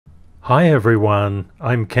Hi everyone,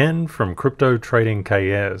 I'm Ken from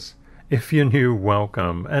CryptoTradingKS. If you're new,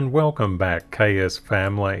 welcome, and welcome back KS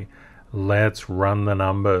family. Let's run the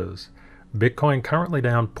numbers. Bitcoin currently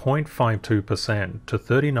down 0.52% to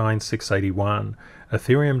 39,681.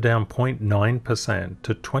 Ethereum down 0.9%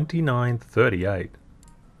 to 29,38.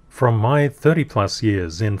 From my 30 plus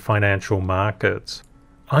years in financial markets,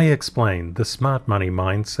 I explain the smart money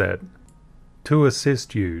mindset to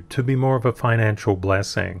assist you to be more of a financial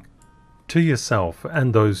blessing to yourself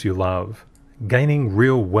and those you love, gaining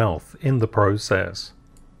real wealth in the process.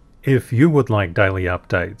 If you would like daily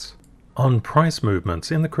updates on price movements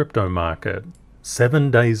in the crypto market,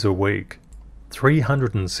 7 days a week,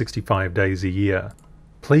 365 days a year,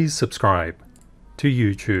 please subscribe to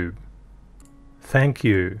YouTube. Thank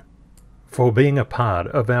you for being a part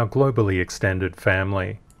of our globally extended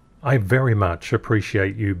family. I very much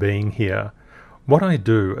appreciate you being here. What I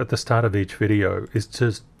do at the start of each video is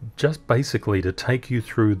just basically to take you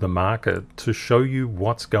through the market, to show you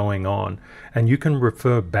what's going on, and you can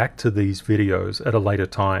refer back to these videos at a later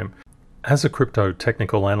time. As a crypto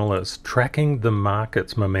technical analyst, tracking the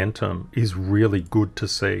market's momentum is really good to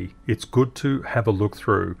see. It's good to have a look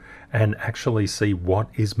through and actually see what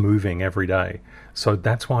is moving every day. So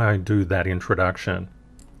that's why I do that introduction.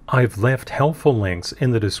 I've left helpful links in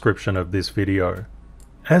the description of this video.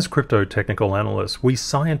 As crypto technical analysts, we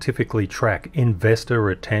scientifically track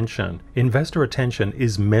investor attention. Investor attention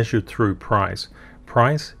is measured through price.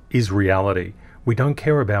 Price is reality. We don't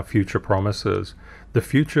care about future promises. The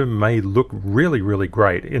future may look really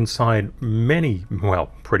great inside many,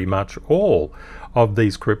 well, pretty much all of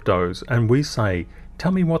these cryptos. And we say,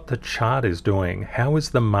 tell me what the chart is doing. How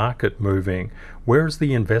is the market moving? Where is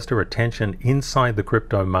the investor attention inside the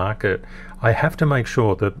crypto market? I have to make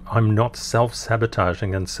sure that I'm not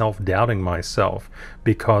self-sabotaging and self-doubting myself,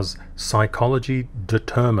 because psychology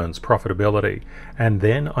determines profitability. And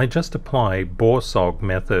then I just apply BORSOG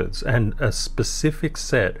methods and a specific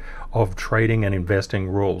set of trading and investing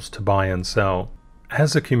rules to buy and sell.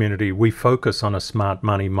 As a community, we focus on a smart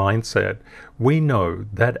money mindset. We know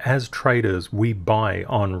that as traders, we buy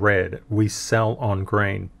on red, we sell on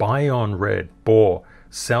green. Buy on red, BOR,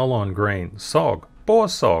 sell on green, SOG,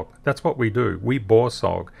 BORSOG. That's what we do. We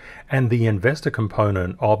BORSOG. And the investor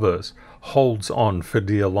component of us holds on for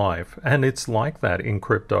dear life. And it's like that in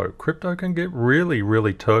crypto. Crypto can get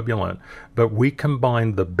really turbulent, but we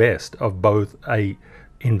combine the best of both a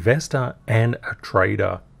investor and a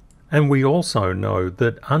trader. And we also know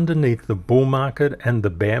that underneath the bull market and the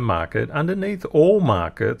bear market, underneath all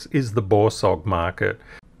markets, is the BORSOG market.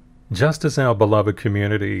 Just as our beloved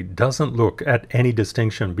community doesn't look at any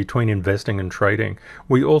distinction between investing and trading,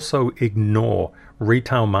 we also ignore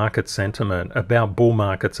retail market sentiment about bull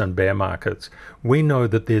markets and bear markets. We know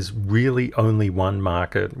that there's really only one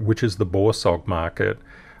market, which is the BORSOG market.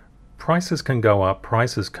 Prices can go up,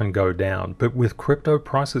 prices can go down, but with crypto,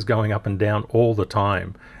 prices going up and down all the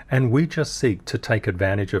time. And we just seek to take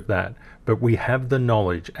advantage of that. But we have the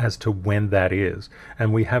knowledge as to when that is.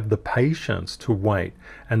 And we have the patience to wait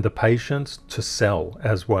and the patience to sell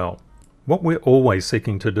as well. What we're always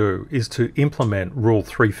seeking to do is to implement Rule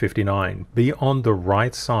 359, be on the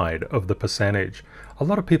right side of the percentage. A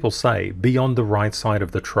lot of people say, be on the right side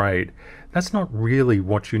of the trade. That's not really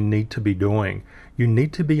what you need to be doing. You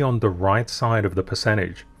need to be on the right side of the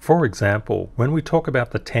percentage. For example, when we talk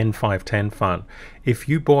about the 10-5-10 fund, if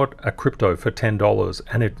you bought a crypto for $10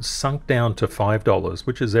 and it sunk down to $5,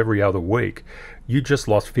 which is every other week, you just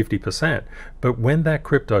lost 50%. But when that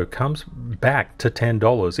crypto comes back to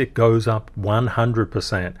 $10, it goes up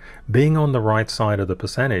 100%. Being on the right side of the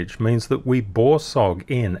percentage means that we BORSOG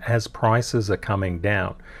in as prices are coming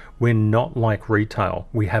down. We're not like retail.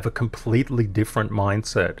 We have a completely different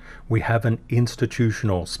mindset. We have an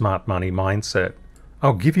institutional smart money mindset.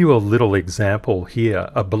 I'll give you a little example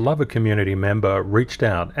here. A beloved community member reached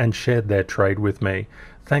out and shared their trade with me.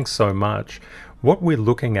 Thanks so much. What we're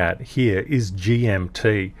looking at here is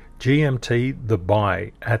GMT. GMT, the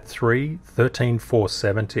buy at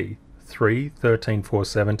 313,470.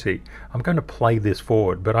 313,470. I'm going to play this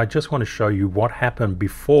forward, but I just want to show you what happened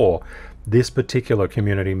before this particular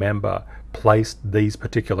community member placed these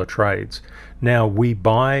particular trades. Now we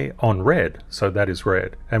buy on red, so that is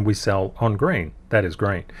red, and we sell on green, that is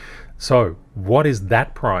green. So what is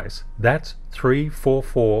that price? That's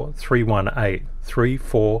 344,318,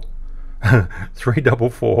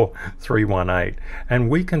 344,318. And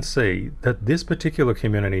we can see that this particular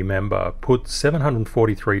community member put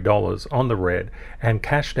 $743 on the red and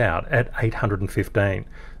cashed out at 815.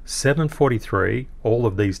 743, all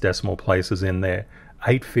of these decimal places in there,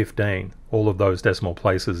 815, all of those decimal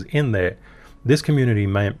places in there. This community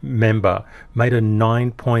member made a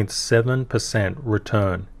 9.7%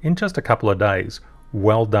 return in just a couple of days.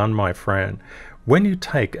 Well done, my friend. When you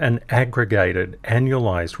take an aggregated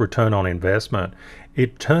annualized return on investment,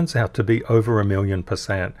 it turns out to be over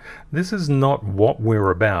 1,000,000%. This is not what we're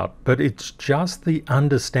about, but it's just the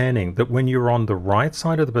understanding that when you're on the right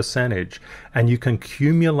side of the percentage and you can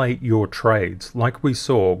accumulate your trades, like we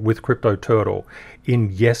saw with Crypto Turtle in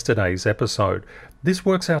yesterday's episode, this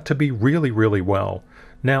works out to be really, really well.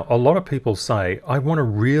 Now, a lot of people say, I want a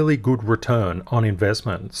really good return on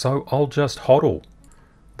investment, so I'll just hodl.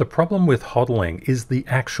 The problem with hodling is the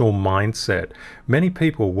actual mindset. Many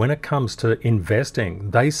people, when it comes to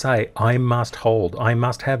investing, they say, I must hold, I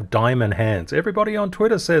must have diamond hands. Everybody on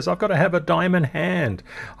Twitter says, I've got to have a diamond hand.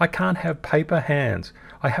 I can't have paper hands.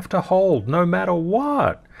 I have to hold no matter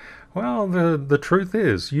what. Well, the truth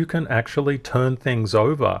is, you can actually turn things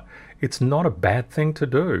over. It's not a bad thing to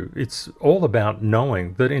do. It's all about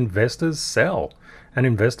knowing that investors sell and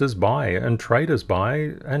investors buy and traders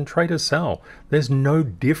sell. There's no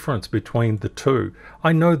difference between the two.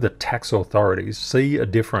 I know that tax authorities see a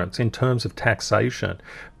difference in terms of taxation,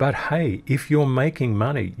 but hey, if you're making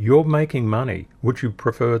money, you're making money. Would you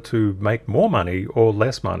prefer to make more money or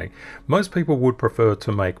less money? Most people would prefer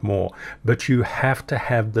to make more, but you have to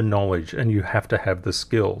have the knowledge and you have to have the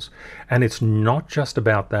skills. And it's not just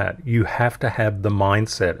about that. You have to have the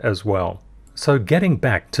mindset as well. So getting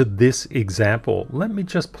back to this example, let me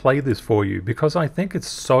just play this for you because I think it's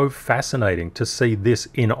so fascinating to see this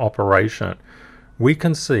in operation. We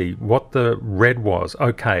can see what the red was.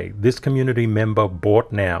 Okay, this community member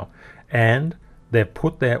bought now and they've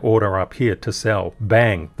put their order up here to sell.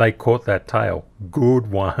 Bang, they caught that tail.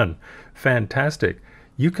 Good one. Fantastic.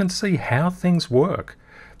 You can see how things work.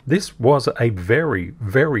 This was a very,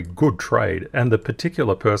 very good trade, and the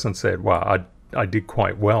particular person said, wow, I did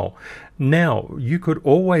quite well. Now, you could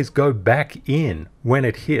always go back in when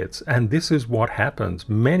it hits, and this is what happens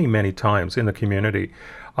many, many times in the community.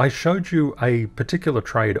 I showed you a particular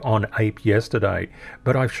trade on Ape yesterday,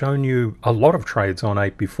 but I've shown you a lot of trades on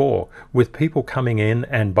Ape before, with people coming in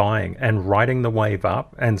and buying and riding the wave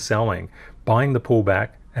up and selling, buying the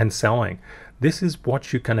pullback and selling. This is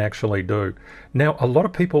what you can actually do. Now, a lot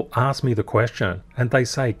of people ask me the question and they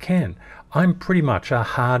say, Ken, I'm pretty much a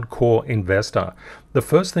hardcore investor. The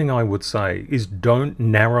first thing I would say is don't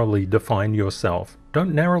narrowly define yourself.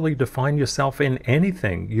 Don't narrowly define yourself in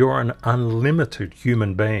anything. You're an unlimited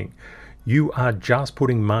human being. You are just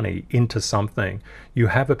putting money into something. You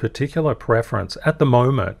have a particular preference at the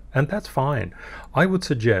moment, and that's fine. I would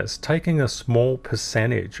suggest taking a small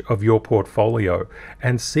percentage of your portfolio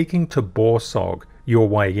and seeking to BORSOG your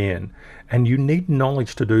way in. And you need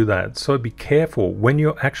knowledge to do that. So be careful when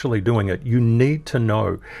you're actually doing it. You need to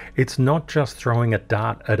know it's not just throwing a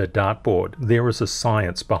dart at a dartboard. There is a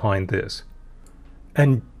science behind this.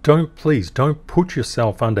 And please don't put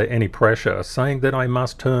yourself under any pressure saying that I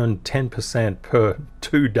must turn 10% per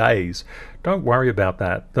 2 days. Don't worry about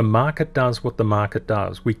that. The market does what the market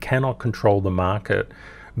does. We cannot control the market.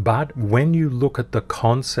 But when you look at the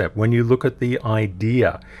concept, when you look at the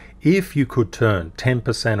idea, if you could turn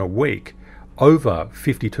 10% a week over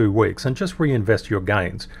 52 weeks and just reinvest your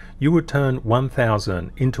gains, you would turn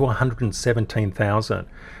 1,000 into 117,000.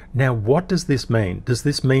 Now, what does this mean? Does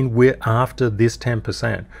this mean we're after this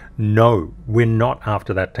 10%? No, we're not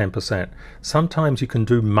after that 10%. Sometimes you can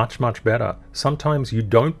do much, much better. Sometimes you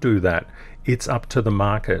don't do that. It's up to the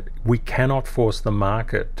market. We cannot force the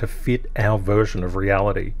market to fit our version of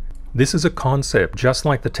reality. This is a concept just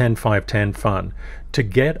like the 10-5-10 fund. To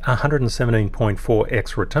get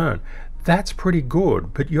 117.4x return, that's pretty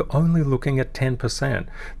good, but you're only looking at 10%.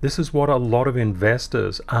 This is what a lot of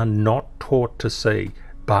investors are not taught to see,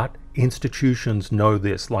 but institutions know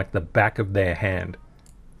this like the back of their hand.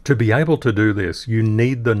 To be able to do this, you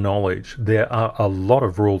need the knowledge. There are a lot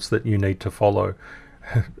of rules that you need to follow.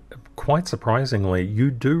 Quite surprisingly,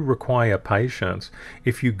 you do require patience.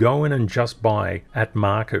 If you go in and just buy at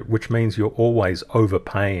market, which means you're always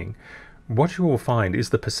overpaying, what you will find is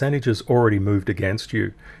the percentages already moved against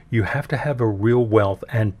you. You have to have a real wealth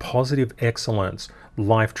and positive excellence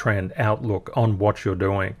life trend outlook on what you're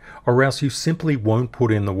doing, or else you simply won't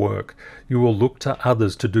put in the work. You will look to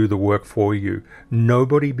others to do the work for you.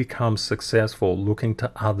 Nobody becomes successful looking to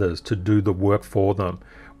others to do the work for them.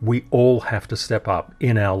 We all have to step up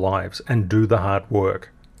in our lives and do the hard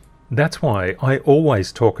work. That's why I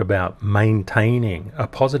always talk about maintaining a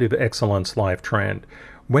positive excellence life trend.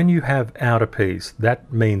 When you have outer peace, that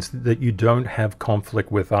means that you don't have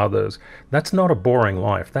conflict with others. That's not a boring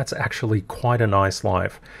life. That's actually quite a nice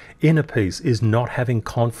life. Inner peace is not having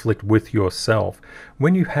conflict with yourself.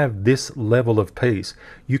 When you have this level of peace,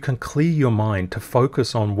 you can clear your mind to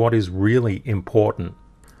focus on what is really important.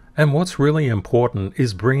 And what's really important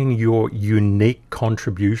is bringing your unique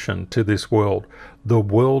contribution to this world. The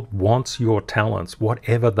world wants your talents,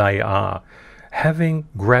 whatever they are. Having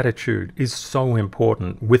gratitude is so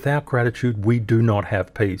important. Without gratitude, we do not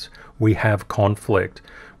have peace. We have conflict.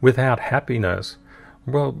 Without happiness,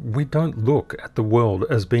 well, we don't look at the world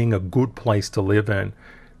as being a good place to live in.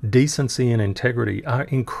 Decency and integrity are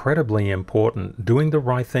incredibly important. Doing the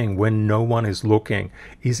right thing when no one is looking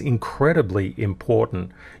is incredibly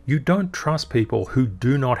important. You don't trust people who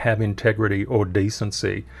do not have integrity or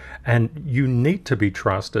decency, and you need to be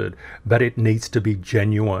trusted, but it needs to be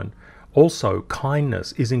genuine. Also,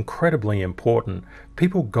 kindness is incredibly important.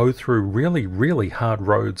 People go through really hard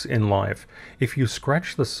roads in life. If you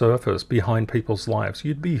scratch the surface behind people's lives,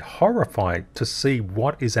 you'd be horrified to see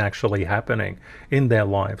what is actually happening in their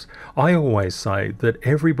lives. I always say that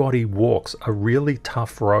everybody walks a really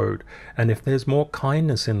tough road, and if there's more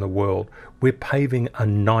kindness in the world, we're paving a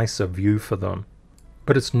nicer view for them.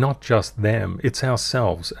 But it's not just them, it's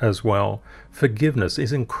ourselves as well. Forgiveness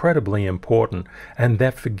is incredibly important, and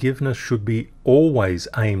that forgiveness should be always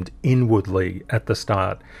aimed inwardly at the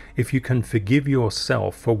start. If you can forgive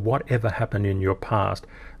yourself for whatever happened in your past,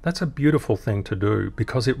 that's a beautiful thing to do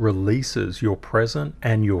because it releases your present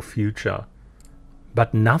and your future.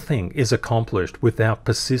 But nothing is accomplished without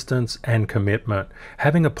persistence and commitment.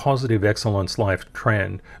 Having a positive excellence life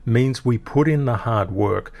trend means we put in the hard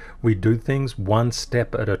work, we do things one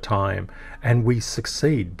step at a time, and we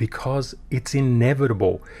succeed because it's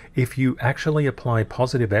inevitable. If you actually apply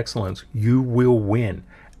positive excellence, you will win.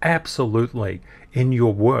 Absolutely. In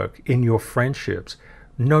your work, in your friendships,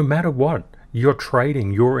 no matter what, you're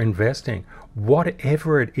trading, you're investing,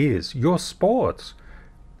 whatever it is, your sports.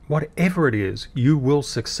 Whatever it is, you will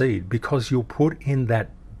succeed because you'll put in that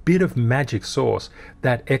bit of magic sauce,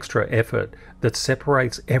 that extra effort that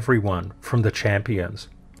separates everyone from the champions.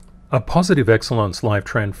 A positive excellence life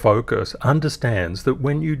trend focus understands that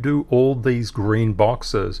when you do all these green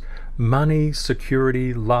boxes, money,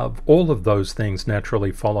 security, love, all of those things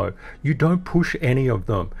naturally follow. You don't push any of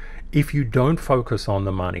them. If you don't focus on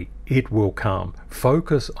the money, it will come.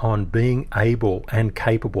 Focus on being able and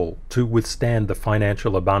capable to withstand the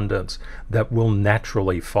financial abundance that will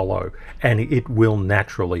naturally follow, and it will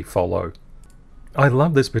naturally follow. I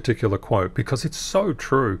love this particular quote because it's so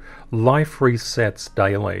true. Life resets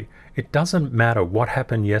daily. It doesn't matter what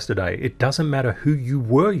happened yesterday. It doesn't matter who you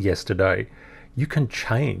were yesterday. You can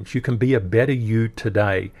change. You can be a better you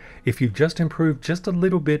today. If you just improve just a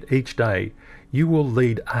little bit each day, you will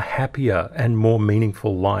lead a happier and more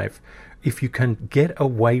meaningful life. If you can get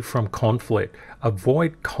away from conflict,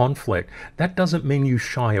 avoid conflict, that doesn't mean you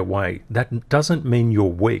shy away. That doesn't mean you're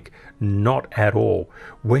weak. Not at all.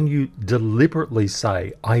 When you deliberately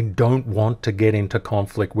say, I don't want to get into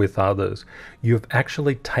conflict with others, you've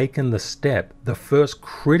actually taken the step, the first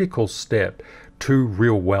critical step to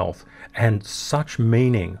real wealth, and such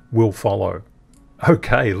meaning will follow.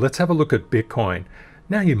 Okay, let's have a look at Bitcoin.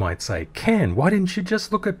 Now you might say, Ken, why didn't you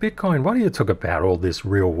just look at Bitcoin? Why do you talk about all this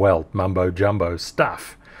real wealth, mumbo jumbo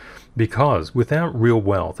stuff? Because without real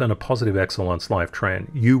wealth and a positive excellence life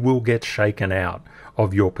trend, you will get shaken out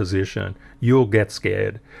of your position. You'll get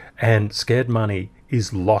scared, and scared money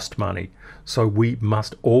is lost money. So we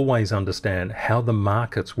must always understand how the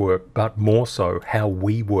markets work, but more so how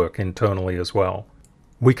we work internally as well.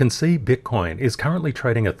 We can see Bitcoin is currently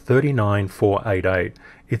trading at 39,488.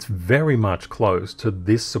 It's very much close to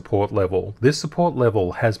this support level. This support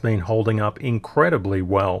level has been holding up incredibly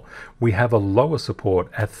well. We have a lower support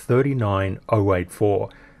at 39,084.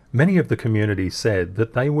 Many of the community said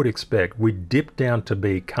that they would expect we'd dip down to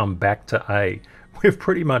B, come back to A. We've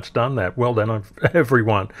pretty much done that. Well done,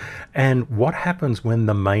 everyone. And what happens when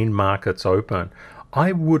the main markets open?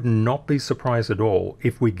 I would not be surprised at all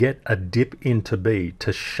if we get a dip into B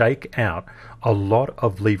to shake out a lot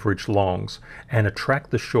of leverage longs and attract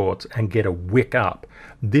the shorts and get a wick up.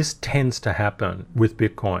 This tends to happen with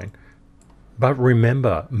Bitcoin. But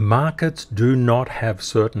remember, markets do not have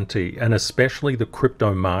certainty, and especially the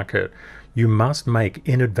crypto market. You must make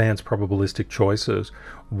in advance probabilistic choices.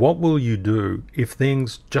 What will you do if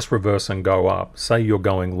things just reverse and go up? Say you're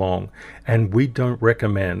going long, and we don't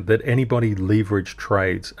recommend that anybody leverage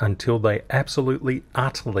trades until they absolutely,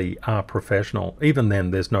 utterly are professional. Even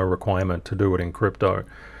then, there's no requirement to do it in crypto.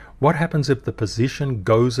 What happens if the position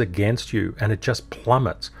goes against you and it just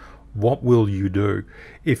plummets? what will you do?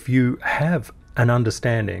 If you have an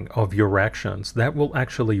understanding of your actions, that will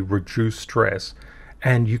actually reduce stress,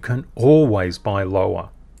 and you can always buy lower.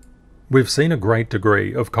 We've seen a great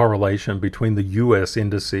degree of correlation between the US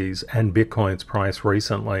indices and Bitcoin's price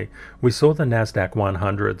recently. We saw the Nasdaq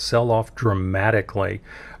 100 sell off dramatically,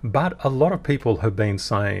 but a lot of people have been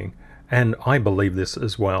saying, and I believe this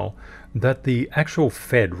as well, that the actual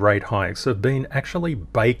Fed rate hikes have been actually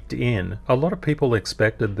baked in. A lot of people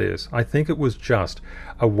expected this. I think it was just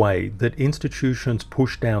a way that institutions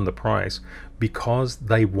push down the price because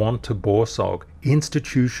they want to BORSOG.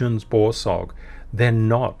 Institutions BORSOG. They're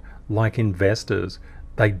not like investors.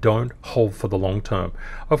 They don't hold for the long term.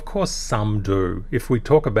 Of course, some do. If we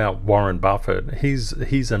talk about Warren Buffett,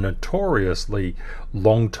 he's a notoriously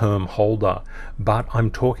long-term holder. But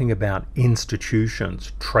I'm talking about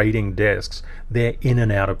institutions, trading desks. They're in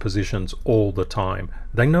and out of positions all the time.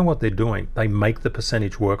 They know what they're doing. They make the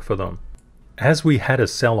percentage work for them. As we had a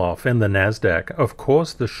sell-off in the Nasdaq, of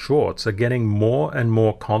course the shorts are getting more and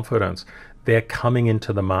more confidence. They're coming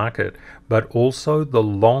into the market, but also the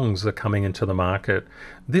longs are coming into the market.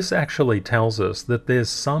 This actually tells us that there's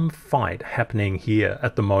some fight happening here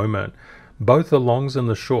at the moment. Both the longs and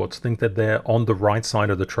the shorts think that they're on the right side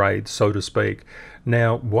of the trade, so to speak.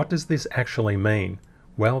 Now, what does this actually mean?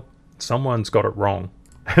 Well, someone's got it wrong.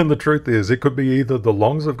 And the truth is, it could be either the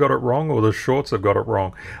longs have got it wrong or the shorts have got it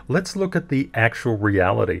wrong. Let's look at the actual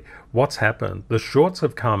reality. What's happened? The shorts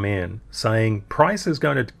have come in saying price is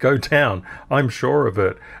going to go down, I'm sure of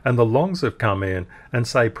it. And the longs have come in and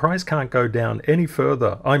say price can't go down any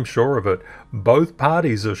further, I'm sure of it. Both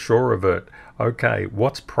parties are sure of it. Okay,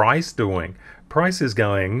 what's price doing? Price is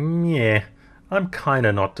going, yeah, I'm kind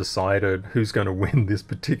of not decided who's going to win this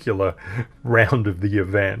particular round of the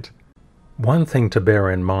event. One thing to bear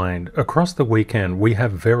in mind, across the weekend we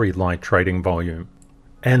have very light trading volume,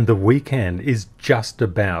 and the weekend is just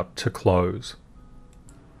about to close.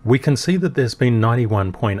 We can see that there's been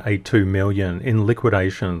 91.82 million in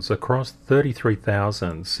liquidations across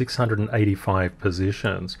 33,685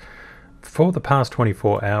 positions. For the past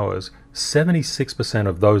 24 hours, 76%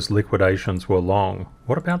 of those liquidations were long.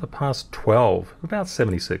 What about the past 12? About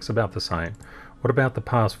 76, about the same. What about the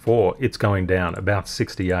past 4? It's going down, about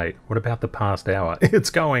 68. What about the past hour? It's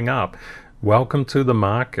going up. Welcome to the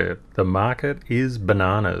market. The market is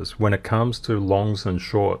bananas when it comes to longs and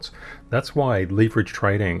shorts. That's why leverage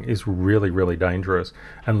trading is really, really dangerous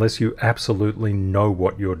unless you absolutely know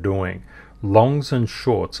what you're doing. Longs and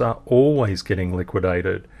shorts are always getting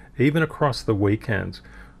liquidated, even across the weekends.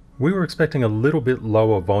 We were expecting a little bit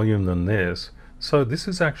lower volume than this. So this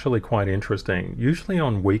is actually quite interesting. Usually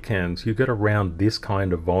on weekends you get around this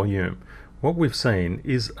kind of volume. What we've seen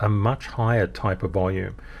is a much higher type of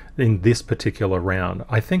volume in this particular round.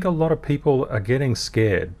 I think a lot of people are getting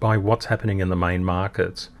scared by what's happening in the main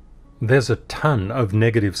markets. There's a ton of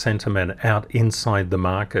negative sentiment out inside the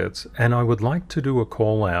markets, and I would like to do a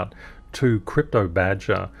call out to Crypto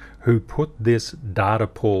Badger, who put this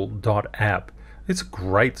datapool.app. It's a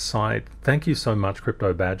great site. Thank you so much,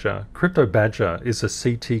 Crypto Badger. Crypto Badger is a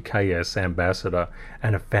CTKS ambassador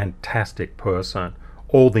and a fantastic person.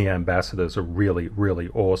 All the ambassadors are really, really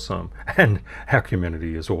awesome, and our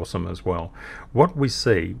community is awesome as well. What we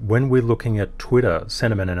see when we're looking at Twitter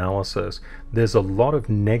sentiment analysis, there's a lot of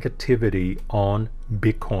negativity on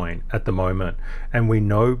Bitcoin at the moment, and we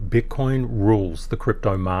know Bitcoin rules the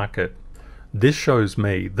crypto market. This shows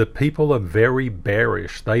me that people are very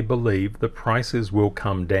bearish. They believe the prices will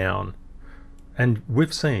come down. And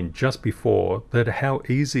we've seen just before that how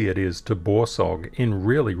easy it is to BORSOG in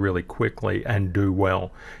really, really quickly and do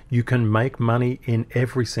well. You can make money in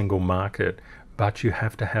every single market, but you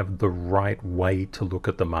have to have the right way to look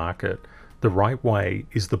at the market. The right way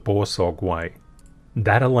is the BORSOG way.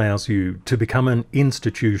 That allows you to become an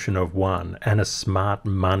institution of one and a smart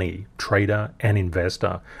money trader and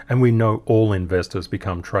investor. And we know all investors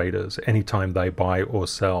become traders anytime they buy or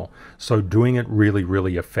sell. So doing it really,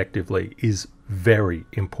 really effectively is very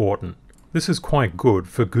important. This is quite good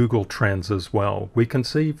for Google Trends as well. We can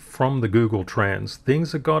see from the Google Trends,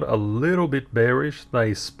 things have got a little bit bearish.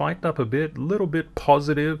 They spiked up a bit, little bit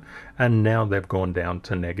positive, and now they've gone down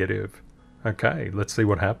to negative. Okay, let's see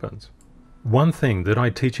what happens. One thing that I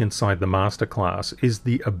teach inside the masterclass is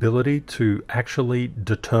the ability to actually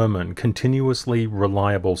determine continuously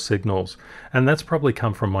reliable signals, and that's probably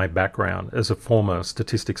come from my background as a former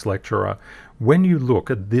statistics lecturer. When you look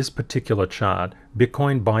at this particular chart,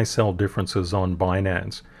 Bitcoin buy-sell differences on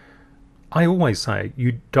Binance, I always say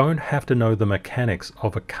you don't have to know the mechanics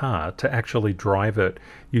of a car to actually drive it.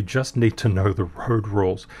 You just need to know the road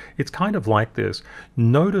rules. It's kind of like this.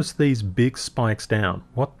 Notice these big spikes down.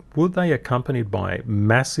 What were they accompanied by?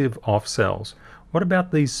 Massive off sells. What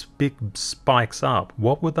about these big spikes up?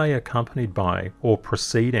 What were they accompanied by or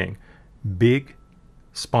preceding? Big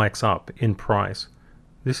spikes up in price.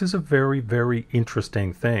 This is a very, very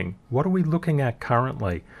interesting thing. What are we looking at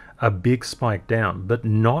currently? A big spike down, but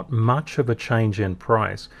not much of a change in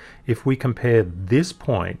price. If we compare this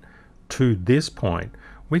point to this point,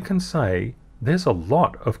 we can say there's a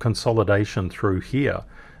lot of consolidation through here.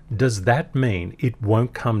 Does that mean it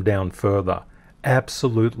won't come down further?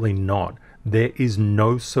 Absolutely not. There is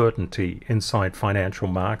no certainty inside financial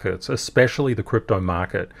markets, especially the crypto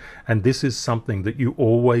market. And this is something that you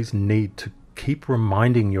always need to keep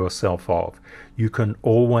reminding yourself of. You can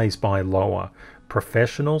always buy lower.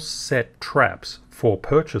 Professionals set traps for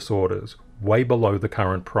purchase orders way below the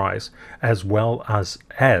current price, as well as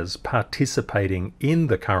participating in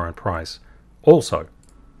the current price. Also,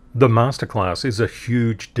 the masterclass is a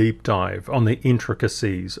huge deep dive on the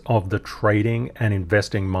intricacies of the trading and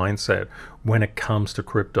investing mindset when it comes to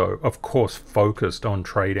crypto, of course focused on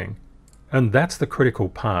trading. And that's the critical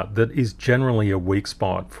part that is generally a weak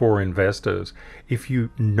spot for investors. If you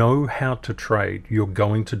know how to trade, you're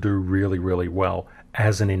going to do really, really well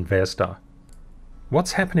as an investor.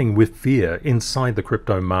 What's happening with fear inside the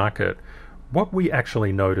crypto market? What we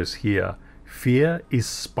actually notice here, fear is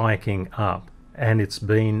spiking up and it's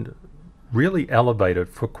been really elevated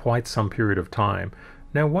for quite some period of time.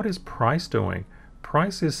 Now, what is price doing?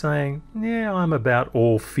 Price is saying, yeah, I'm about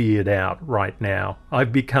all feared out right now.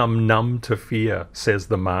 I've become numb to fear, says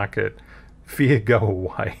the market. Fear, go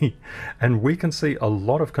away. And we can see a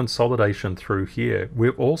lot of consolidation through here.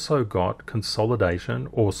 We've also got consolidation,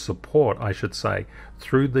 or support, I should say,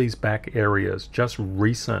 through these back areas, just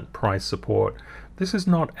recent price support. This is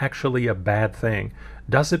not actually a bad thing.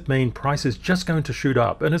 Does it mean price is just going to shoot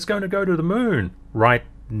up and it's going to go to the moon right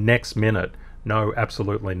next minute? No,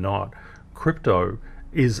 absolutely not. Crypto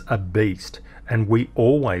is a beast, and we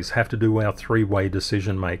always have to do our three-way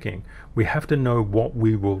decision making. We have to know what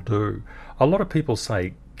we will do. A lot of people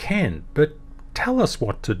say, Ken, but tell us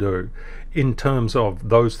what to do in terms of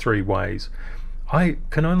those three ways. I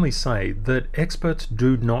can only say that experts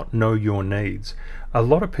do not know your needs. A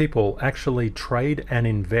lot of people actually trade and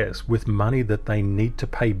invest with money that they need to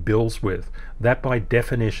pay bills with. That by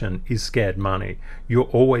definition is scared money. You're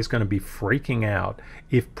always going to be freaking out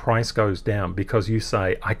if price goes down because you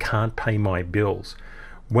say, I can't pay my bills.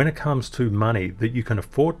 When it comes to money that you can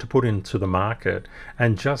afford to put into the market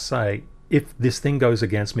and just say, if this thing goes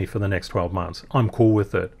against me for the next 12 months, I'm cool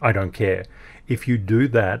with it. I don't care. If you do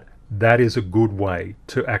that, that is a good way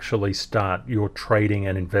to actually start your trading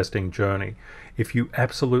and investing journey. If you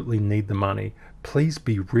absolutely need the money, please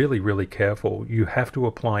be really, really careful. You have to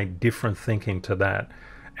apply different thinking to that.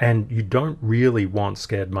 And you don't really want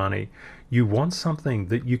scared money. You want something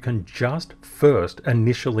that you can just first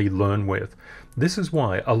initially learn with. This is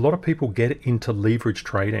why a lot of people get into leverage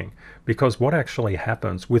trading, because what actually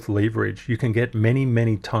happens with leverage, you can get many,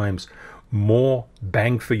 many times more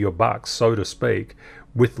bang for your buck, so to speak,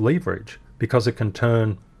 with leverage, because it can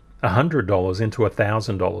turn $100 into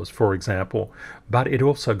 $1,000, for example. But it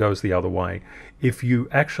also goes the other way. If you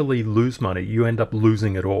actually lose money, you end up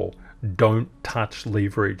losing it all. Don't touch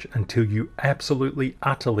leverage until you absolutely,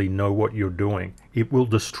 utterly know what you're doing. It will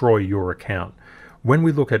destroy your account. When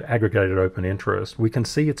we look at aggregated open interest, we can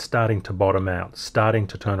see it's starting to bottom out, starting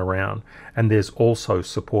to turn around, and there's also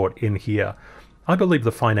support in here. I believe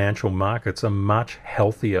the financial markets are much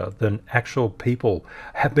healthier than actual people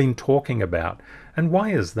have been talking about. And why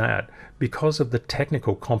is that? Because of the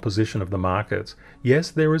technical composition of the markets.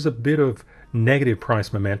 Yes, there is a bit of negative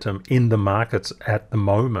price momentum in the markets at the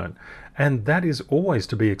moment, and that is always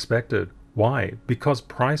to be expected. Why? Because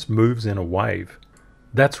price moves in a wave.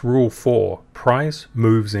 That's rule 4. Price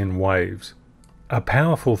moves in waves. A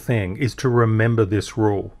powerful thing is to remember this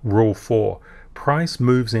rule, rule 4. Price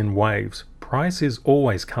moves in waves. Price is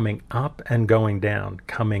always coming up and going down,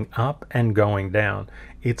 coming up and going down.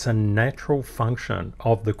 It's a natural function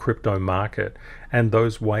of the crypto market, and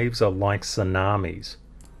those waves are like tsunamis.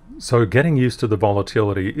 So getting used to the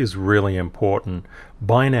volatility is really important.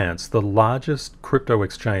 Binance, the largest crypto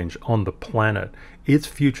exchange on the planet, its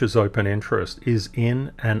futures open interest is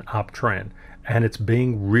in an uptrend, and it's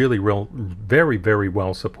being really very, very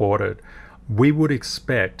well supported. We would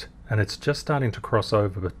expect, and it's just starting to cross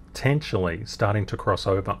over, potentially starting to cross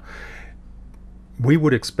over. We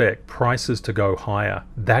would expect prices to go higher.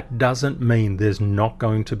 That doesn't mean there's not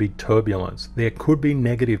going to be turbulence. There could be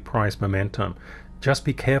negative price momentum. Just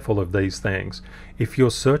be careful of these things. If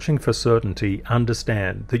you're searching for certainty,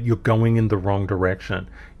 understand that you're going in the wrong direction.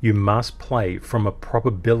 You must play from a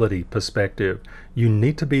probability perspective. You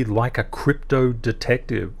need to be like a crypto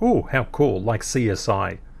detective. Oh, how cool, like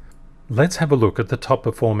CSI. Let's have a look at the top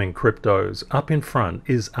performing cryptos. Up in front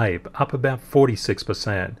is Ape, up about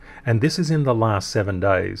 46%, and this is in the last 7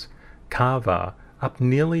 days. Kava, up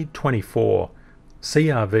nearly 24,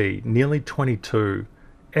 CRV, nearly 22,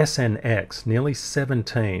 SNX, nearly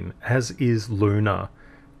 17, as is Luna.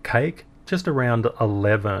 Cake, just around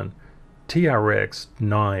 11, TRX,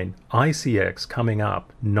 9, ICX coming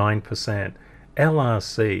up, 9%,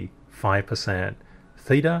 LRC, 5%,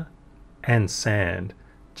 Theta, and Sand,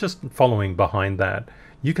 just following behind that.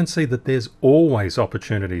 You can see that there's always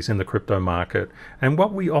opportunities in the crypto market, and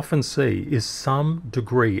what we often see is some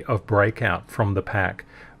degree of breakout from the pack,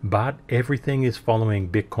 but everything is following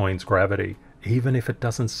Bitcoin's gravity, even if it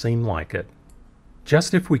doesn't seem like it.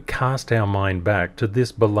 Just if we cast our mind back to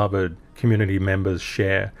this beloved community member's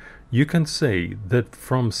share, you can see that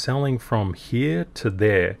from selling from here to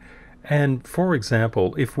there, and for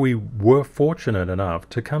example, if we were fortunate enough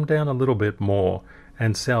to come down a little bit more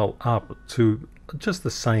and sell up to just the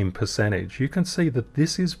same percentage, you can see that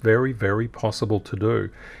this is very, very possible to do.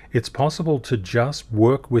 It's possible to just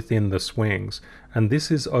work within the swings, and this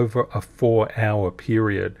is over a 4-hour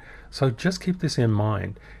period. So just keep this in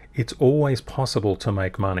mind. It's always possible to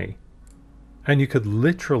make money. And you could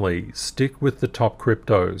literally stick with the top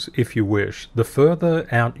cryptos if you wish. The further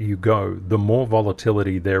out you go, the more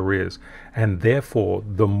volatility there is, and therefore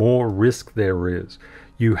the more risk there is.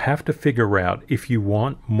 You have to figure out if you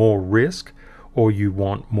want more risk or you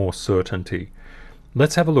want more certainty.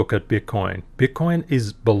 Let's have a look at Bitcoin. Bitcoin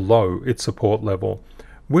is below its support level.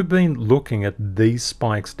 We've been looking at these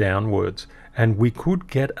spikes downwards, and we could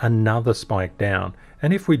get another spike down.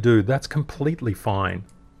 And if we do, that's completely fine.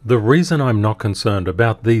 The reason I'm not concerned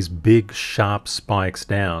about these big sharp spikes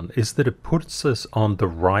down is that it puts us on the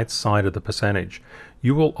right side of the percentage.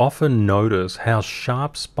 You will often notice how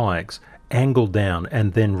sharp spikes angle down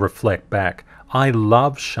and then reflect back. I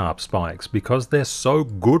love sharp spikes because they're so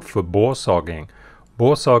good for borsogging.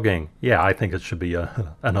 Borsogging, yeah, I think it should be an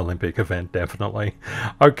Olympic event, definitely.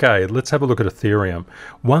 Okay, let's have a look at Ethereum.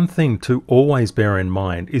 One thing to always bear in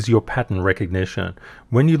mind is your pattern recognition.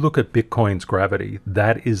 When you look at Bitcoin's gravity,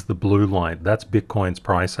 that is the blue line. That's Bitcoin's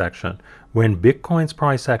price action. When Bitcoin's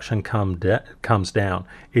price action comes down,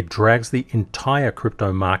 it drags the entire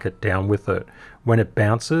crypto market down with it. When it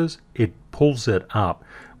bounces, it pulls it up.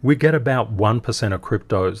 We get about 1% of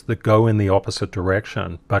cryptos that go in the opposite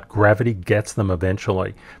direction, but gravity gets them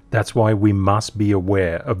eventually. That's why we must be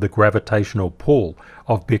aware of the gravitational pull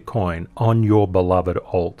of Bitcoin on your beloved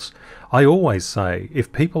alts. I always say,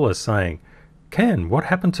 if people are saying, Ken, what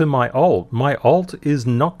happened to my alt? My alt is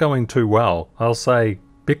not going too well. I'll say,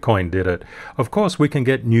 Bitcoin did it. Of course, we can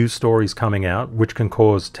get news stories coming out, which can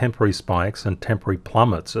cause temporary spikes and temporary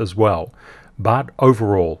plummets as well. But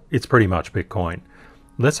overall, it's pretty much Bitcoin.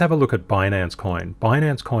 Let's have a look at Binance Coin.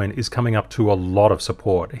 Binance Coin is coming up to a lot of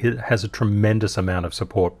support. It has a tremendous amount of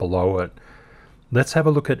support below it. Let's have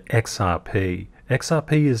a look at XRP.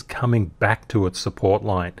 XRP is coming back to its support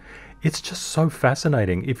line. It's just so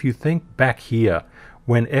fascinating. If you think back here,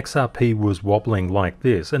 when XRP was wobbling like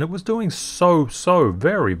this, and it was doing so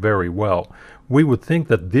very, very well, we would think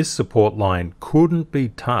that this support line couldn't be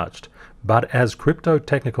touched. But as crypto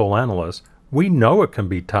technical analysts, we know it can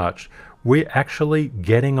be touched. We're actually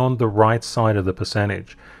getting on the right side of the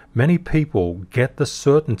percentage. Many people get the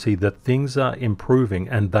certainty that things are improving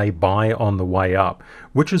and they buy on the way up,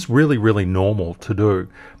 which is really, really normal to do.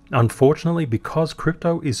 Unfortunately, because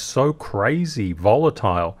crypto is so crazy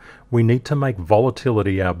volatile, we need to make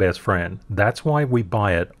volatility our best friend. That's why we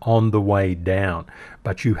buy it on the way down.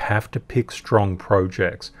 But you have to pick strong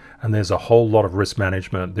projects, and there's a whole lot of risk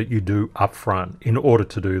management that you do upfront in order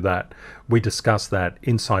to do that. We discuss that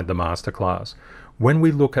inside the masterclass. When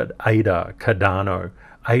we look at ADA, Cardano,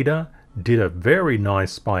 ADA did a very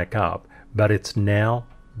nice spike up, but it's now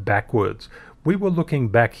backwards. We were looking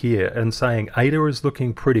back here and saying ADA is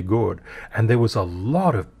looking pretty good, and there was a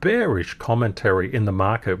lot of bearish commentary in the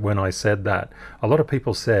market when I said that. A lot of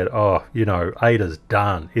people said, oh, you know, ADA's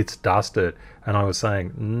done, it's dusted, and I was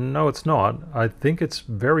saying, no, it's not. I think it's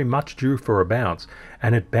very much due for a bounce,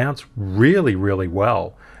 and it bounced really, really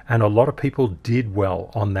well, and a lot of people did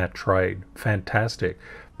well on that trade. Fantastic.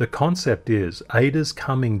 The concept is ADA's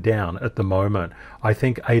coming down at the moment. I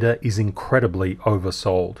think ADA is incredibly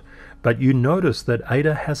oversold. But you notice that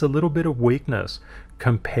ADA has a little bit of weakness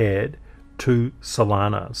compared to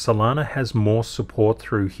Solana. Solana has more support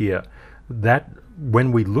through here. That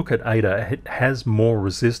when we look at ADA, it has more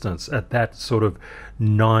resistance at that sort of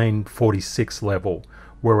 946 level,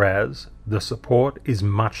 whereas the support is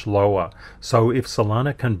much lower. So if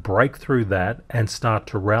Solana can break through that and start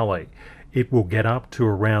to rally, it will get up to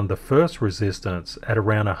around the first resistance at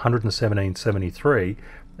around 117.73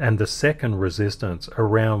 and the second resistance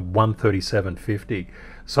around 137.50.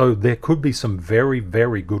 So there could be some very,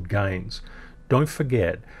 very good gains. Don't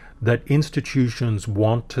forget that institutions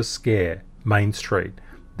want to scare Main Street.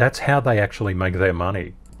 That's how they actually make their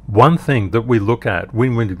money. One thing that we look at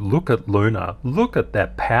when we look at Luna, look at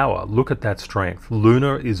that power, look at that strength.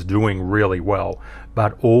 Luna is doing really well,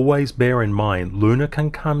 but always bear in mind, Luna can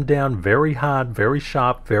come down very hard, very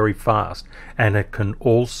sharp, very fast, and it can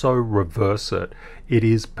also reverse it. It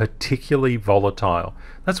is particularly volatile.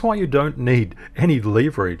 That's why you don't need any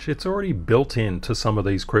leverage. It's already built into some of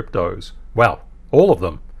these cryptos. Well, all of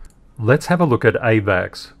them. Let's have a look at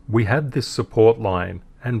AVAX. We had this support line,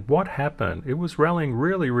 and what happened? It was rallying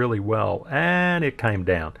really, really well, and it came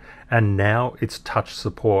down, and now it's touched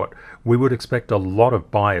support. We would expect a lot of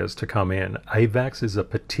buyers to come in. AVAX is a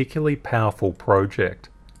particularly powerful project.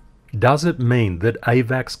 Does it mean that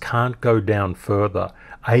AVAX can't go down further?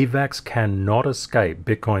 AVAX cannot escape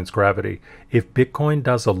Bitcoin's gravity. If Bitcoin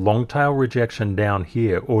does a long tail rejection down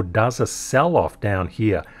here or does a sell-off down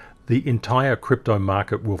here, the entire crypto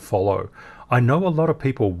market will follow. I know a lot of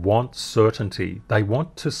people want certainty. They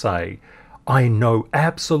want to say, I know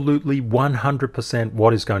absolutely 100%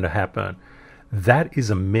 what is going to happen. That is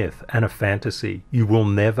a myth and a fantasy. You will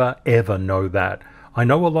never ever know that. I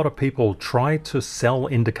know a lot of people try to sell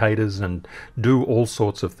indicators and do all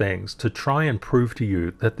sorts of things to try and prove to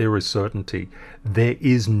you that there is certainty. There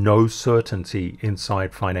is no certainty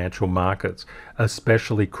inside financial markets,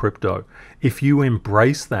 especially crypto. If you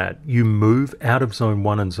embrace that, you move out of zone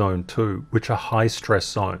 1 and zone 2, which are high stress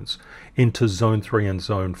zones, into zone 3 and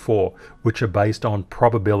zone 4, which are based on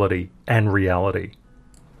probability and reality.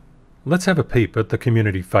 Let's have a peep at the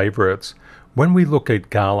community favorites. When we look at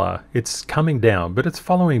Gala, it's coming down, but it's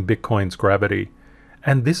following Bitcoin's gravity.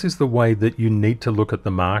 And this is the way that you need to look at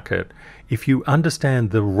the market. If you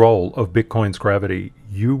understand the role of Bitcoin's gravity,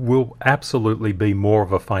 you will absolutely be more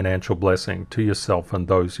of a financial blessing to yourself and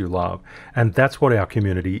those you love. And that's what our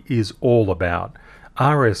community is all about.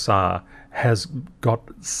 RSR has got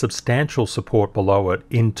substantial support below it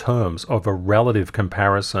in terms of a relative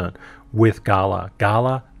comparison with Gala.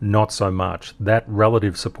 Gala, not so much. That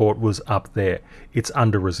relative support was up there. It's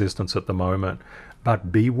under resistance at the moment.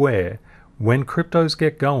 But beware, when cryptos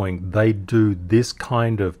get going, they do this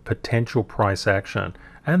kind of potential price action,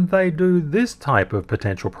 and they do this type of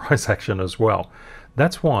potential price action as well.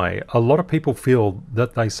 That's why a lot of people feel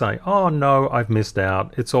that they say, oh no, I've missed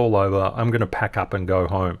out. It's all over. I'm going to pack up and go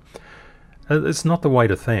home. It's not the way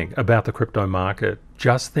to think about the crypto market.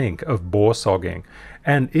 Just think of BORSOGing.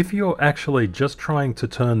 And if you're actually just trying to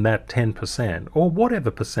turn that 10% or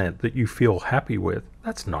whatever percent that you feel happy with,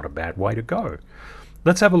 that's not a bad way to go.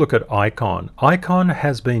 Let's have a look at Icon. Icon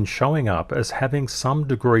has been showing up as having some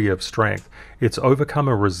degree of strength. It's overcome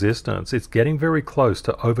a resistance. It's getting very close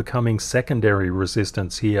to overcoming secondary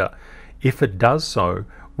resistance here. If it does so,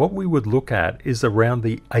 what we would look at is around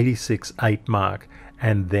the 86.8 mark,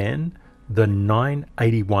 and then the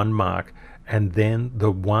 981 mark, and then the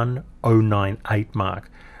 1098 mark.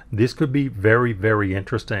 This could be very, very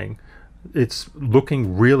interesting. It's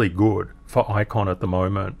looking really good for Icon at the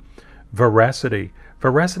moment. Veracity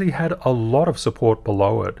had a lot of support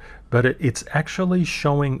below it, but it's actually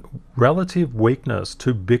showing relative weakness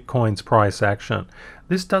to Bitcoin's price action.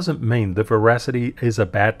 This doesn't mean that Veracity is a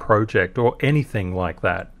bad project or anything like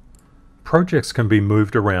that. Projects can be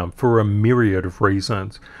moved around for a myriad of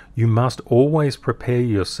reasons. You must always prepare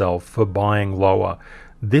yourself for buying lower.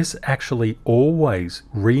 This actually always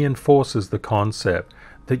reinforces the concept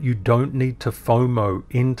that you don't need to FOMO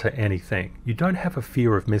into anything. You don't have a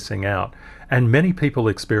fear of missing out. And many people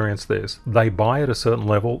experience this. They buy at a certain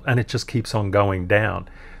level and it just keeps on going down.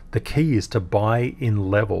 The key is to buy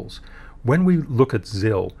in levels. When we look at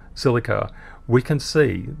Zilliqa, we can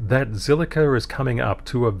see that Zilliqa is coming up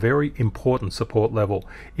to a very important support level.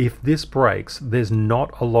 If this breaks, there's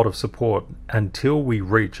not a lot of support until we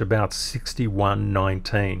reach about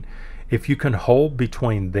 61.19. If you can hold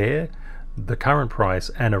between there, the current price,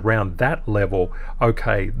 and around that level,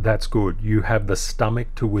 okay, that's good. You have the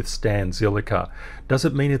stomach to withstand Zilliqa. Does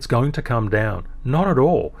it mean it's going to come down? Not at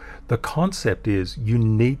all. The concept is you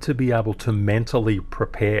need to be able to mentally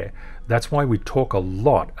prepare. That's why we talk a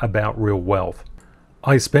lot about real wealth.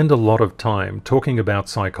 I spend a lot of time talking about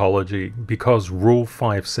psychology because Rule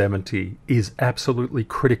 570 is absolutely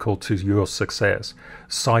critical to your success.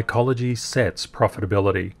 Psychology sets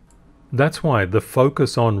profitability. That's why the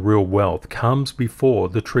focus on real wealth comes before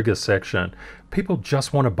the trigger section. People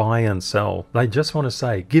just want to buy and sell. They just want to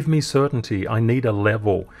say, give me certainty, I need a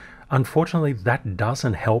level. Unfortunately, that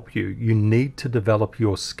doesn't help you. You need to develop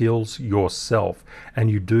your skills yourself, and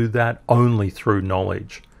you do that only through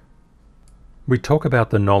knowledge. We talk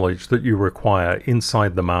about the knowledge that you require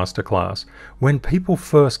inside the masterclass. When people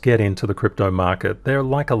first get into the crypto market, they're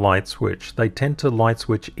like a light switch. They tend to light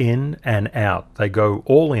switch in and out. They go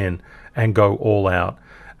all in and go all out,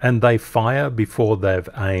 and they fire before they've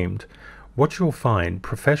aimed. What you'll find,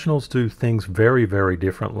 professionals do things very, very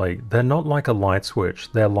differently. They're not like a light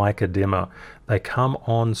switch, they're like a dimmer. They come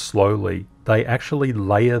on slowly. They actually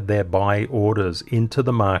layer their buy orders into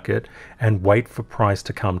the market and wait for price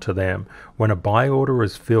to come to them. When a buy order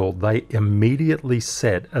is filled, they immediately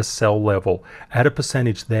set a sell level at a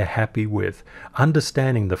percentage they're happy with,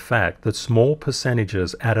 understanding the fact that small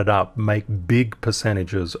percentages added up make big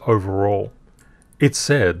percentages overall. It's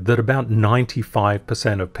said that about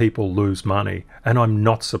 95% of people lose money, and I'm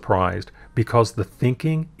not surprised because the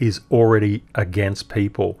thinking is already against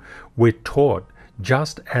people. We're taught,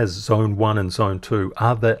 just as Zone 1 and Zone 2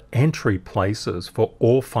 are the entry places for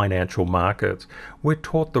all financial markets, we're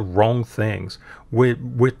taught the wrong things. We're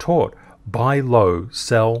taught buy low,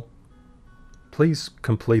 sell. Please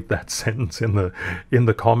complete that sentence in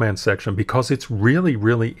the comment section, because it's really,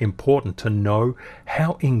 really important to know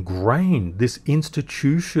how ingrained this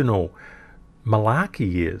institutional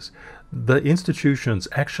malarkey is. The institutions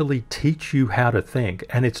actually teach you how to think,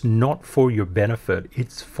 and it's not for your benefit,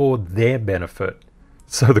 it's for their benefit.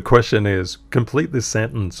 So the question is, complete this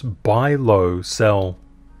sentence, buy low, sell,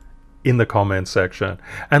 in the comment section.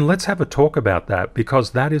 And let's have a talk about that,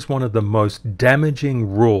 because that is one of the most damaging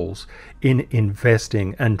rules in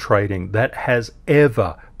investing and trading that has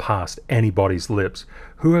ever passed anybody's lips.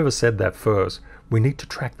 Whoever said that first, we need to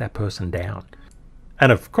track that person down.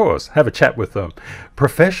 And of course, have a chat with them.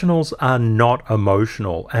 Professionals are not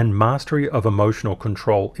emotional, and mastery of emotional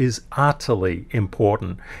control is utterly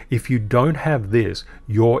important. If you don't have this,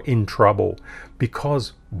 you're in trouble.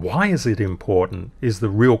 Because why is it important is the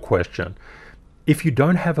real question. If you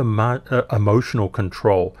don't have emotional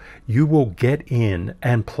control, you will get in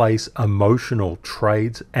and place emotional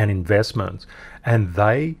trades and investments, and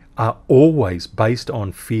they are always based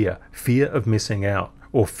on fear of missing out,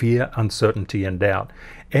 or fear, uncertainty, and doubt.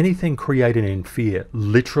 Anything created in fear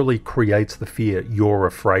literally creates the fear you're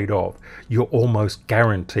afraid of. You're almost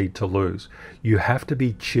guaranteed to lose. You have to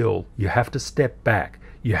be chill. You have to step back.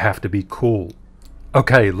 You have to be cool.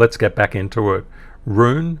 Okay, let's get back into it.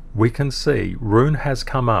 Rune, we can see, Rune has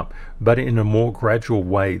come up, but in a more gradual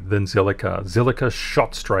way than Zilliqa. Zilliqa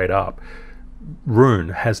shot straight up. Rune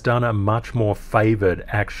has done a much more favored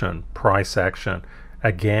action, price action.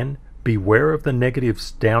 Again, beware of the negative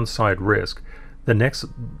downside risk. The next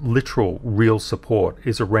literal real support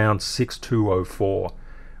is around 6204.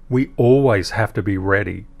 We always have to be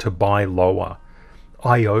ready to buy lower.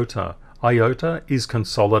 IOTA is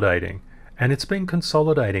consolidating, and it's been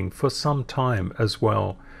consolidating for some time as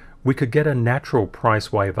well. We could get a natural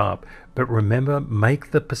price wave up, but remember, make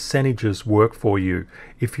the percentages work for you.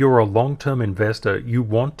 If you're a long-term investor, you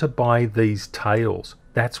want to buy these tails.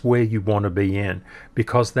 That's where you want to be in,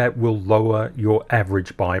 because that will lower your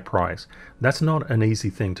average buy price. That's not an easy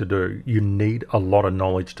thing to do. You need a lot of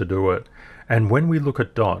knowledge to do it. And when we look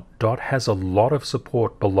at DOT has a lot of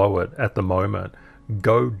support below it at the moment.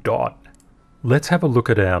 Go DOT. Let's have a look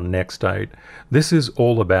at our next date. This is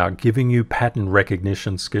all about giving you pattern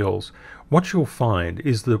recognition skills. What you'll find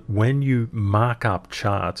is that when you mark up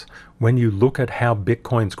charts, when you look at how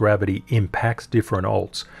Bitcoin's gravity impacts different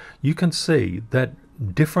alts, you can see that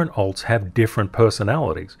different alts have different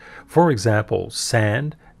personalities. For example,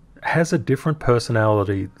 Sand has a different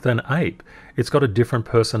personality than Ape. It's got a different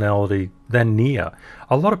personality than Nia.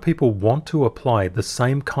 A lot of people want to apply the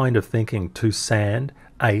same kind of thinking to Sand,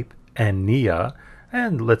 Ape, and Nia,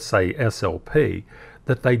 and let's say SLP,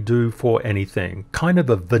 that they do for anything. Kind of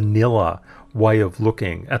a vanilla way of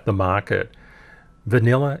looking at the market.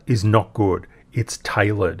 Vanilla is not good. It's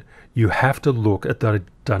tailored. You have to look at the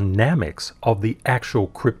dynamics of the actual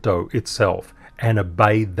crypto itself and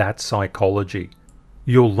obey that psychology.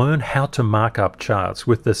 You'll learn how to mark up charts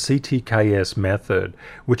with the CTKS method,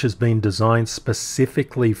 which has been designed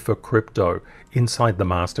specifically for crypto inside the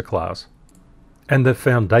masterclass. And the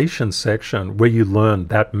foundation section where you learn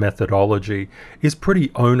that methodology is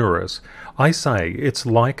pretty onerous. I say it's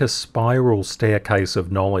like a spiral staircase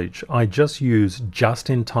of knowledge. I just use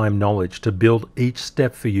just-in-time knowledge to build each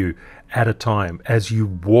step for you at a time as you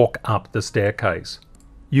walk up the staircase.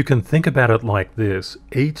 You can think about it like this.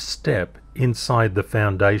 Each step inside the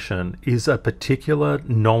foundation is a particular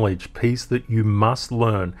knowledge piece that you must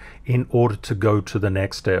learn in order to go to the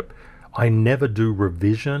next step. I never do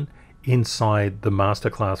revision inside the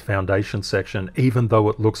Masterclass foundation section, even though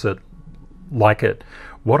it looks like it.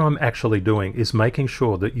 What I'm actually doing is making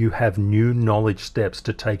sure that you have new knowledge steps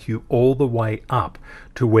to take you all the way up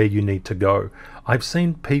to where you need to go. I've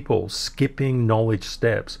seen people skipping knowledge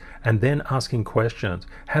steps and then asking questions.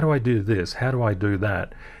 How do I do this? How do I do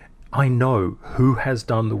that? I know who has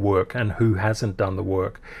done the work and who hasn't done the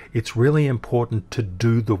work. It's really important to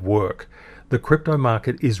do the work. The crypto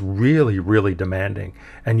market is really, really demanding,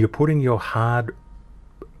 and you're putting your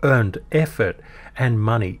hard-earned effort and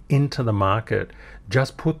money into the market.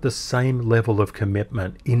 Just put the same level of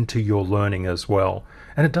commitment into your learning as well.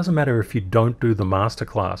 And it doesn't matter if you don't do the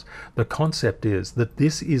masterclass. The concept is that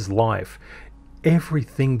this is life.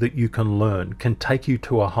 Everything that you can learn can take you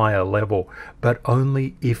to a higher level, but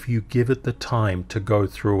only if you give it the time to go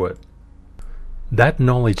through it. That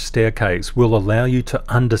knowledge staircase will allow you to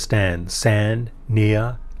understand SAND,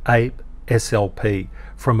 NEAR, APE, SLP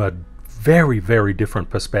from a very, very different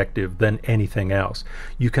perspective than anything else.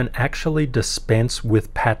 You can actually dispense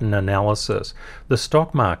with pattern analysis. The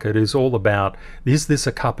stock market is all about, is this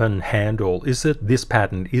a cup and handle? Is it this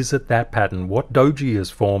pattern? Is it that pattern? What doji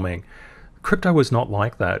is forming? Crypto is not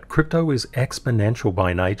like that. Crypto is exponential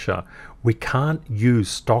by nature. We can't use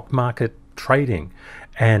stock market trading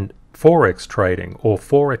and Forex trading or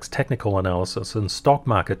Forex technical analysis and stock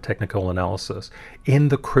market technical analysis in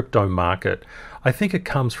the crypto market. I think it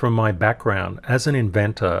comes from my background as an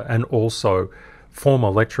inventor and also former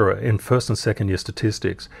lecturer in first and second year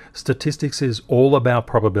statistics. Statistics is all about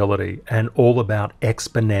probability and all about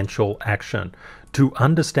exponential action. To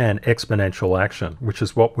understand exponential action, which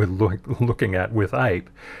is what we're looking at with APE,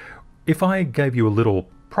 if I gave you a little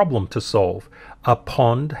problem to solve. A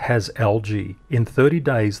pond has algae. In 30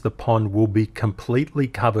 days, the pond will be completely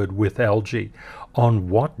covered with algae. On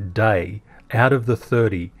what day out of the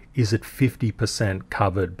 30 is it 50%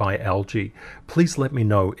 covered by algae? Please let me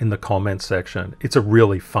know in the comment section. It's a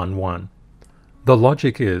really fun one. The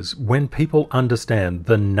logic is when people understand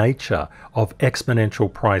the nature of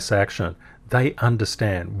exponential price action, they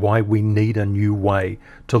understand why we need a new way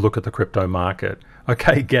to look at the crypto market.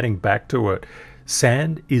 Okay, getting back to it.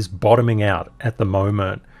 SAND is bottoming out at the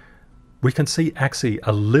moment. We can see AXI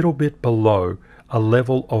a little bit below a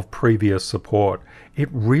level of previous support.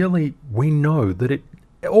 We know that it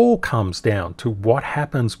all comes down to what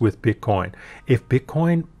happens with Bitcoin. If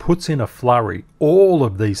Bitcoin puts in a flurry, all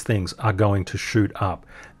of these things are going to shoot up.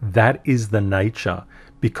 That is the nature,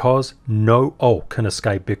 because no alt can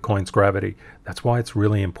escape Bitcoin's gravity. That's why it's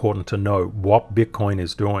really important to know what Bitcoin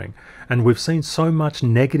is doing. And we've seen so much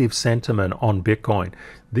negative sentiment on Bitcoin.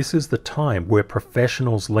 This is the time where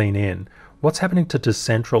professionals lean in. What's happening to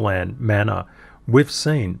Decentraland, Mana? We've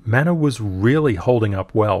seen Mana was really holding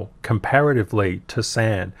up well comparatively to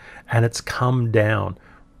SAND, and it's come down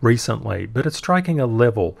recently, but it's striking a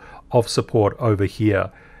level of support over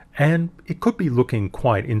here, and it could be looking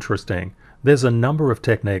quite interesting. There's a number of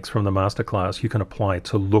techniques from the masterclass you can apply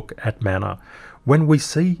to look at Mana. When we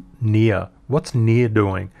see NEAR, what's NEAR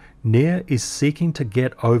doing? NEAR is seeking to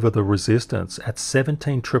get over the resistance at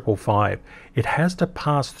 17,555. It has to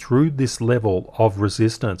pass through this level of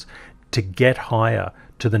resistance to get higher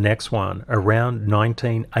to the next one, around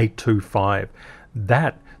 19,825.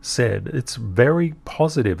 That said, it's very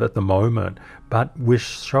positive at the moment, but we're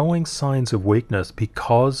showing signs of weakness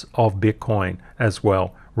because of Bitcoin as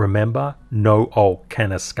well. Remember, no alt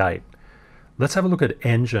can escape. Let's have a look at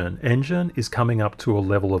Engine. Engine is coming up to a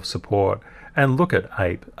level of support. And look at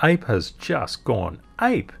Ape. Ape has just gone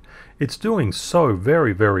ape. It's doing so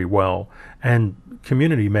very, very well. And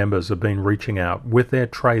community members have been reaching out with their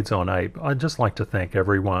trades on Ape. I'd just like to thank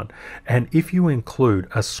everyone. And if you include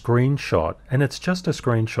a screenshot, and it's just a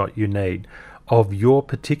screenshot you need, of your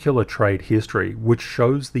particular trade history, which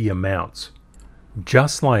shows the amounts,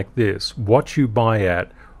 just like this, what you buy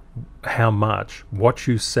at, how much, what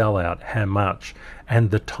you sell at, how much,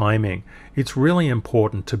 and the timing. It's really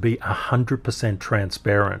important to be 100%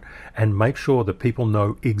 transparent and make sure that people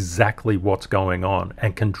know exactly what's going on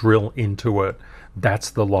and can drill into it. That's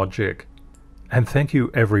the logic. And thank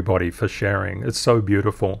you everybody for sharing. It's so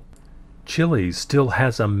beautiful. Chile still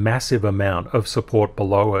has a massive amount of support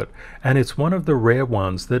below it, and it's one of the rare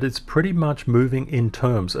ones that it's pretty much moving in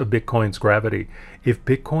terms of Bitcoin's gravity. If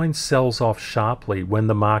Bitcoin sells off sharply when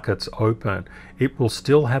the markets open, it will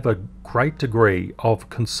still have a great degree of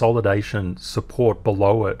consolidation support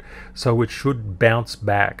below it, so it should bounce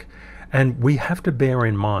back. And we have to bear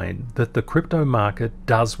in mind that the crypto market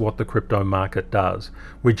does what the crypto market does.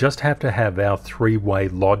 We just have to have our three-way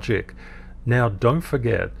logic. Now, don't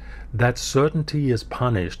forget that certainty is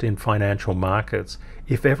punished in financial markets.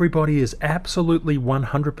 If everybody is absolutely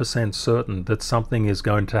 100% certain that something is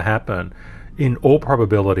going to happen, in all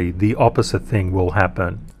probability, the opposite thing will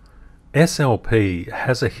happen. SLP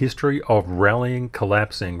has a history of rallying,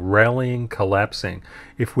 collapsing.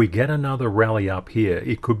 If we get another rally up here,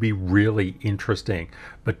 it could be really interesting.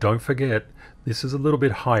 But don't forget, this is a little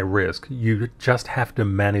bit high risk. You just have to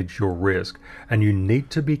manage your risk, and you need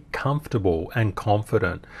to be comfortable and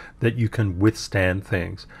confident that you can withstand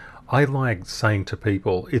things. I like saying to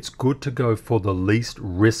people, it's good to go for the least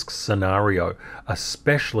risk scenario,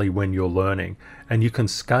 especially when you're learning, and you can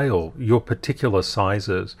scale your particular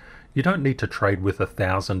sizes. You don't need to trade with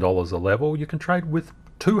 $1,000 a level. You can trade with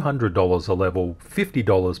 $200 a level,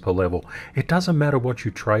 $50 per level. It doesn't matter what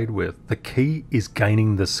you trade with. The key is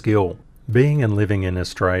gaining the skill. Being and living in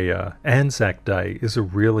Australia, Anzac Day is a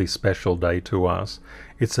really special day to us.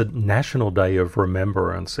 It's a national day of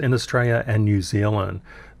remembrance in Australia and New Zealand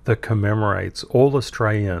that commemorates all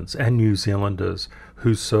Australians and New Zealanders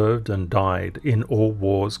who served and died in all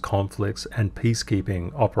wars, conflicts, and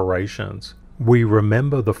peacekeeping operations. We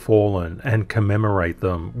remember the fallen and commemorate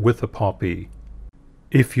them with a poppy.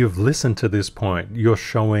 If you've listened to this point, you're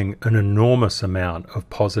showing an enormous amount of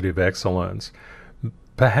positive excellence.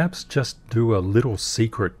 Perhaps just do a little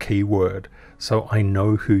secret keyword so I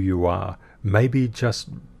know who you are. Maybe just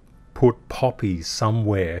put poppy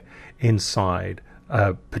somewhere inside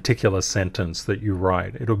a particular sentence that you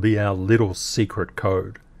write. It'll be our little secret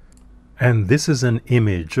code. And this is an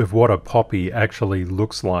image of what a poppy actually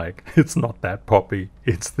looks like. It's not that poppy,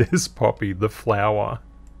 it's this poppy, the flower.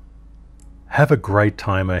 Have a great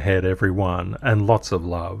time ahead, everyone, and lots of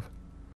love.